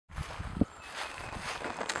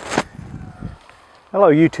Hello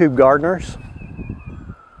YouTube gardeners.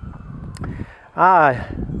 I,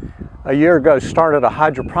 a year ago, started a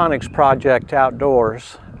hydroponics project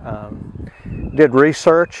outdoors. Did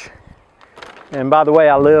research, and by the way,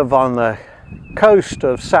 I live on the coast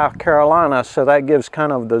of South Carolina, so that gives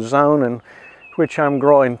kind of the zone in which I'm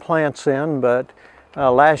growing plants in. But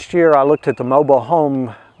last year I looked at the mobile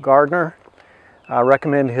home gardener. I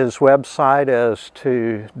recommend his website as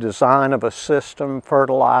to design of a system,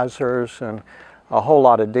 fertilizers, and a whole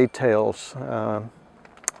lot of details.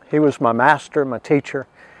 He was my master, my teacher,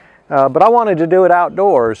 but I wanted to do it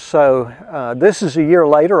outdoors. So this is a year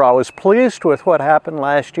later. I was pleased with what happened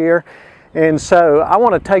last year, and so I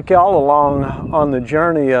want to take y'all along on the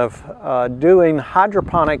journey of doing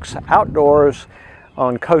hydroponics outdoors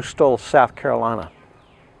on coastal South Carolina.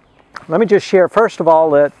 Let me just share first of all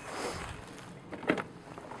that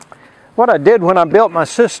what I did when I built my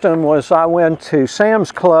system was I went to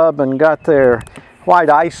Sam's Club and got their white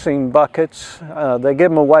icing buckets. They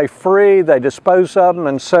give them away free, they dispose of them,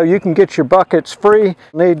 and so you can get your buckets free. You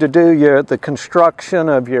need to do the construction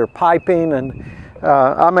of your piping, and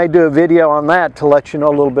I may do a video on that to let you know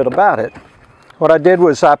a little bit about it. What I did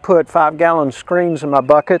was I put 5-gallon screens in my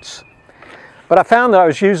buckets, but I found that I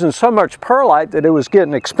was using so much perlite that it was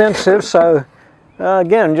getting expensive, so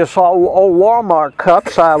again, just old Walmart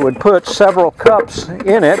cups. I would put several cups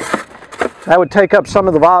in it. That would take up some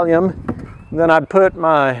of the volume. Then I'd put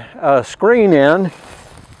my screen in,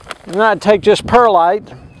 and I'd take just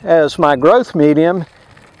perlite as my growth medium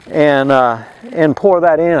and pour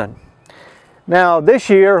that in. Now this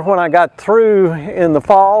year, when I got through in the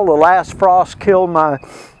fall, the last frost killed my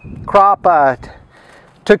crop. I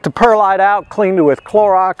took the perlite out, cleaned it with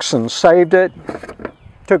Clorox and saved it.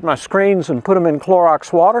 Took my screens and put them in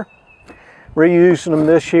Clorox water, reusing them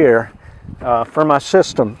this year for my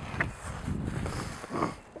system.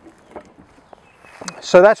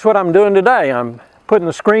 So that's what I'm doing today. I'm putting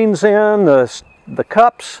the screens in, the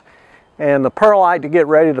cups, and the perlite to get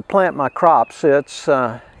ready to plant my crops. It's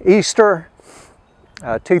Easter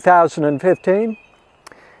 2015,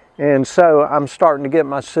 and so I'm starting to get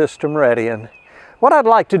my system ready. And what I'd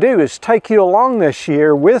like to do is take you along this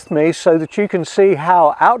year with me so that you can see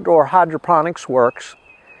how outdoor hydroponics works.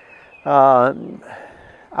 I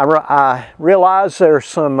realize there's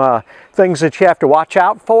some things that you have to watch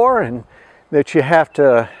out for and that you have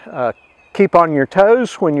to keep on your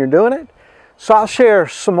toes when you're doing it. So I'll share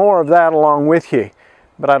some more of that along with you.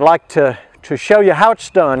 But I'd like to show you how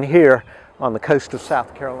it's done here on the coast of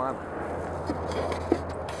South Carolina.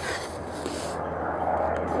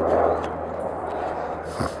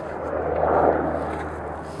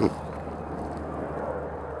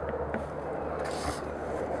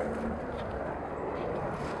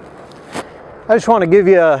 I just want to give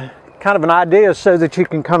you kind of an idea so that you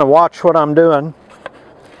can kind of watch what I'm doing.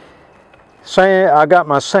 I got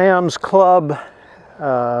my Sam's Club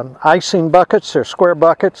icing buckets. They're square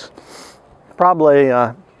buckets, probably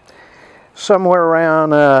somewhere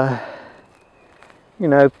around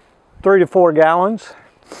 3 to 4 gallons.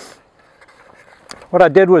 What I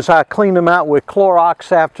did was I cleaned them out with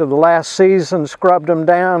Clorox after the last season, scrubbed them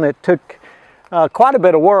down. It took quite a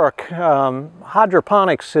bit of work.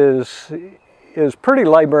 Hydroponics is pretty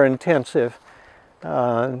labor intensive.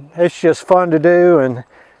 It's just fun to do, and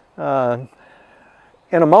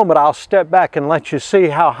in a moment I'll step back and let you see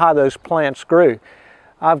how high those plants grew.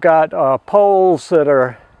 I've got poles that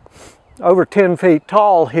are over 10 feet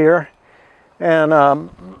tall here, and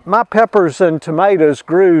my peppers and tomatoes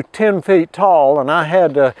grew 10 feet tall, and I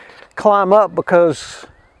had to climb up because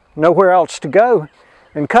nowhere else to go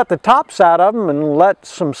and cut the tops out of them and let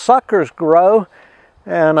some suckers grow.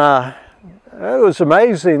 And it was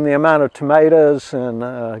amazing the amount of tomatoes and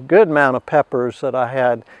a good amount of peppers that I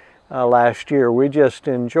had last year. We just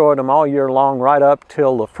enjoyed them all year long, right up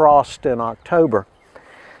till the frost in October.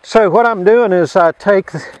 So what I'm doing is I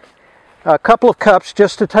take a couple of cups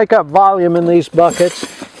just to take up volume in these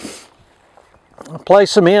buckets. I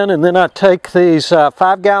place them in, and then I take these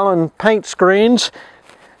 5-gallon paint screens.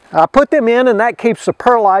 I put them in, and that keeps the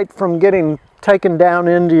perlite from getting taken down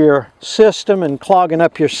into your system and clogging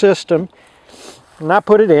up your system. And I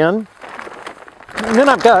put it in, and then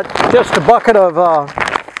I've got just a bucket of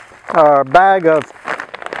a bag of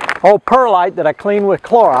old perlite that I clean with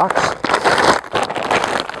Clorox.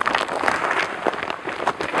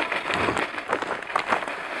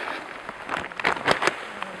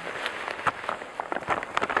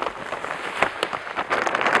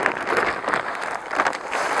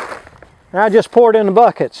 And I just pour it in the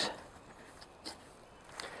buckets.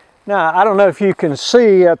 Now, I don't know if you can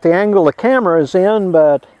see at the angle the camera is in,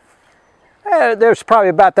 but There's probably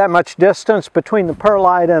about that much distance between the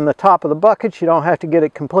perlite and the top of the bucket. You don't have to get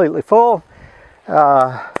it completely full.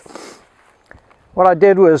 What I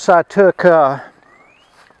did was I took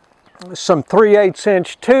some 3/8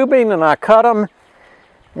 inch tubing and I cut them,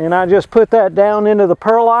 and I just put that down into the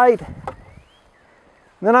perlite.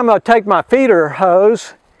 Then I'm going to take my feeder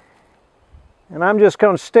hose and I'm just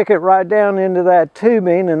going to stick it right down into that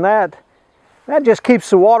tubing, and that just keeps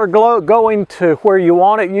the water going to where you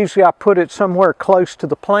want it. Usually I put it somewhere close to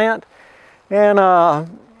the plant, and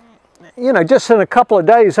you know, just in a couple of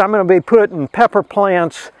days I'm going to be putting pepper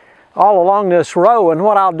plants all along this row, and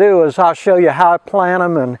what I'll do is I'll show you how I plant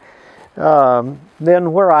them, and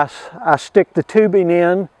then where I stick the tubing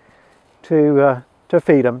in to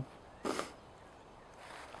feed them.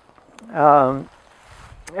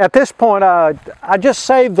 At this point I just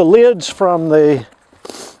saved the lids from the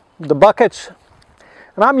buckets,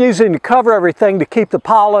 and I'm using to cover everything to keep the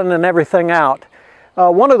pollen and everything out.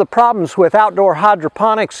 One of the problems with outdoor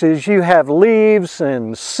hydroponics is you have leaves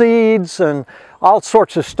and seeds and all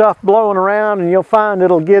sorts of stuff blowing around, and you'll find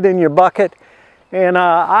it'll get in your bucket. And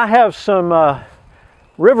I have some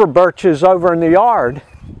river birches over in the yard.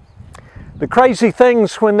 The crazy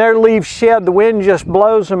things, when their leaves shed, the wind just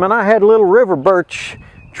blows them, and I had little river birch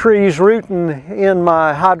trees rooting in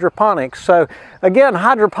my hydroponics. So again,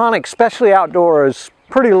 hydroponics, especially outdoor, is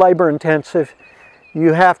pretty labor intensive.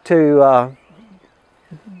 You have to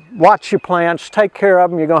watch your plants, take care of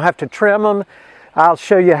them. You're going to have to trim them. I'll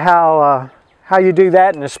show you how you do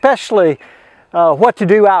that, and especially what to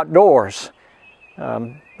do outdoors.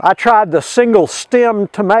 I tried the single stem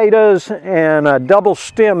tomatoes and double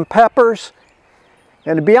stem peppers,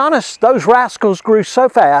 and to be honest, those rascals grew so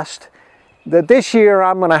fast that this year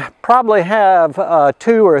I'm going to probably have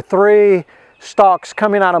 2 or 3 stalks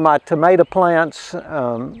coming out of my tomato plants,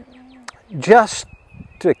 just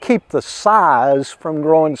to keep the size from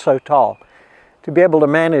growing so tall, to be able to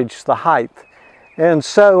manage the height. And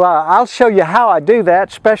so I'll show you how I do that,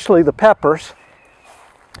 especially the peppers.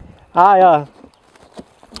 I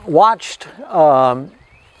watched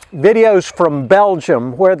videos from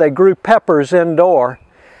Belgium where they grew peppers indoor.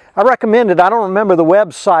 I recommended, I don't remember the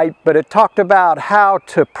website, but it talked about how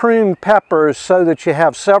to prune peppers so that you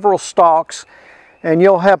have several stalks, and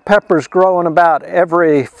you'll have peppers growing about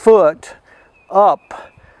every foot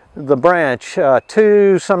up the branch,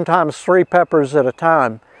 2, sometimes 3 peppers at a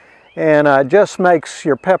time, and just makes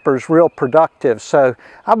your peppers real productive. So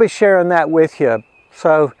I'll be sharing that with you.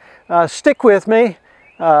 So stick with me.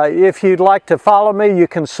 If you'd like to follow me, you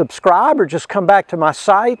can subscribe or just come back to my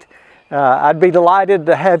site. I'd be delighted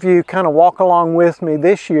to have you kind of walk along with me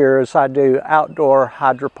this year as I do outdoor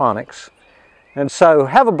hydroponics. And so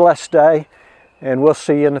have a blessed day, and we'll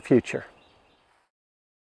see you in the future.